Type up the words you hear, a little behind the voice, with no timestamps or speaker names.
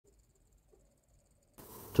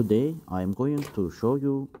Today I am going to show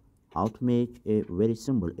you how to make a very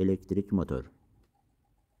simple electric motor.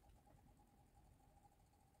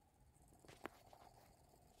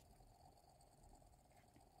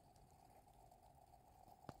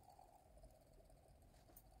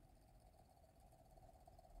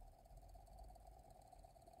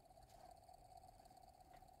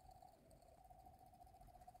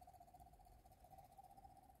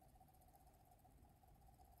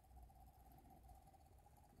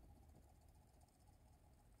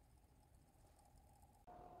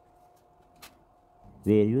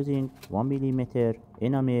 We are using 1 mm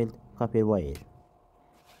enameled copper wire.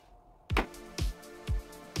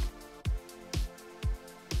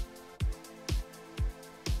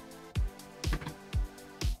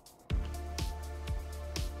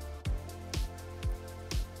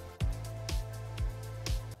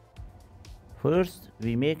 First,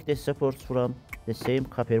 we make the supports from the same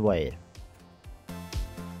copper wire.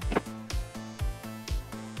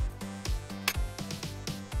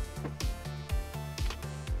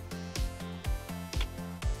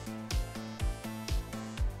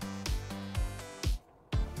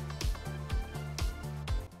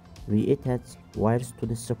 We attach wires to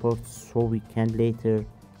the supports so we can later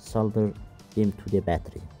solder them to the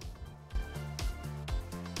battery.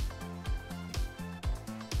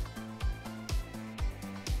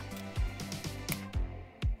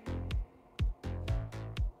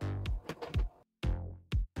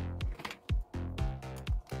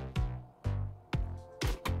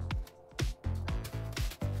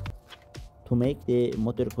 To make the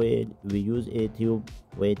motor coil, we use a tube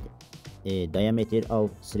with a diameter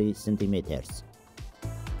of 3 centimeters.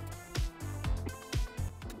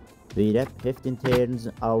 We wrap 15 turns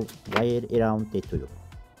of wire around the tube.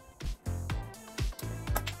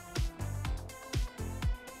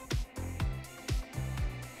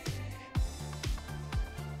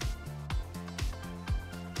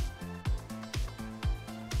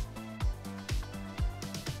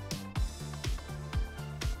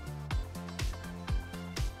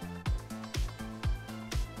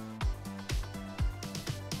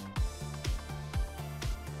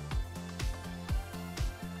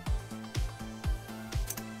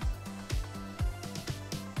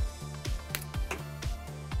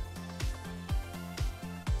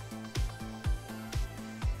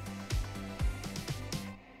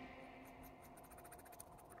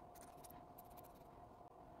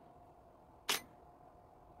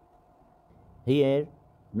 Here,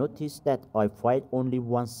 notice that I filed only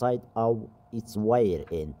one side of its wire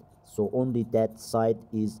end, so only that side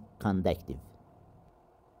is conductive.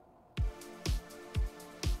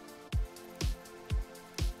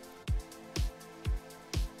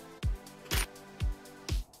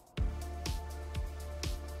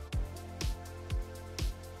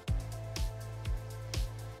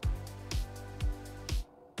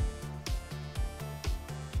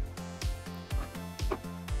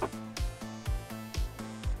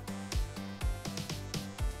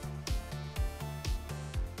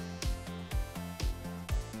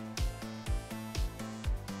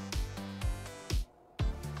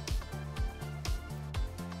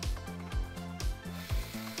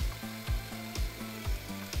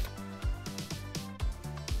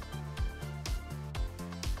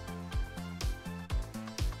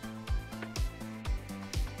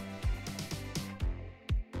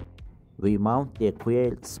 We mount the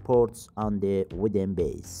coil supports on the wooden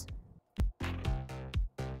base.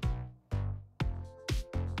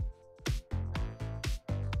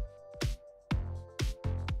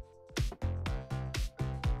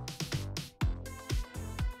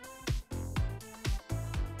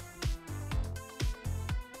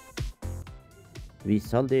 We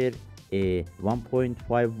solder a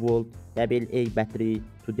 1.5 volt AA battery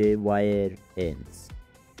to the wire ends.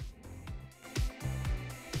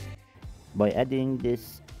 By adding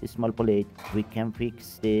this small plate, we can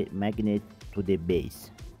fix the magnet to the base.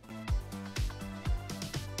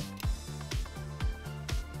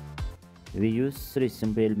 We use 3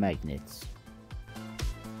 simple magnets.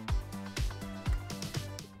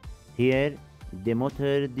 Here, the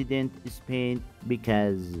motor didn't spin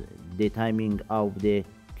because the timing of the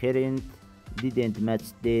current didn't match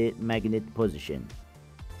the magnet position.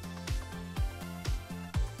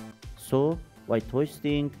 So, by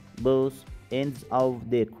twisting both ends of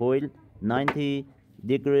the coil 90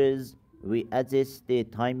 degrees, we adjust the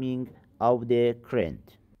timing of the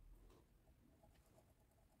current.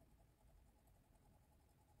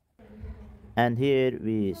 And here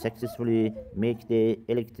we successfully make the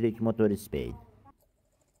electric motor spin.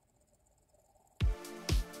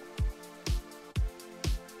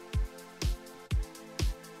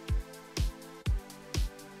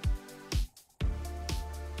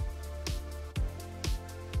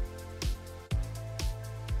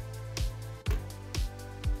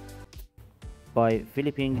 By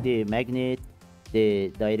flipping the magnet, the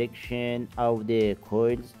direction of the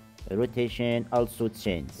coil's rotation also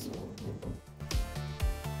changes.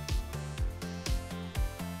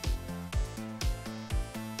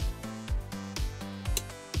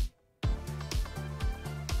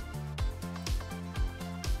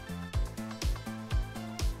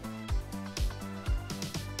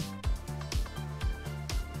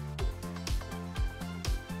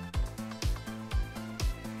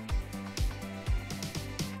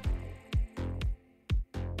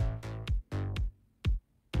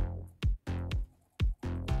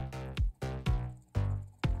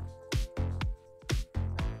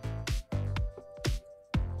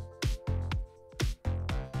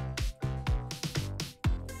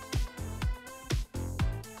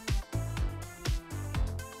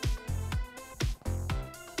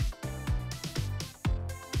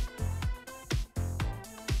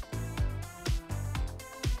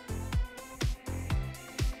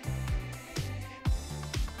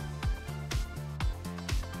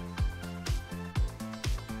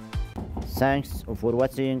 Thanks for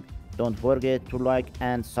watching. Don't forget to like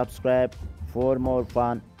and subscribe for more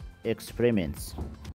fun experiments.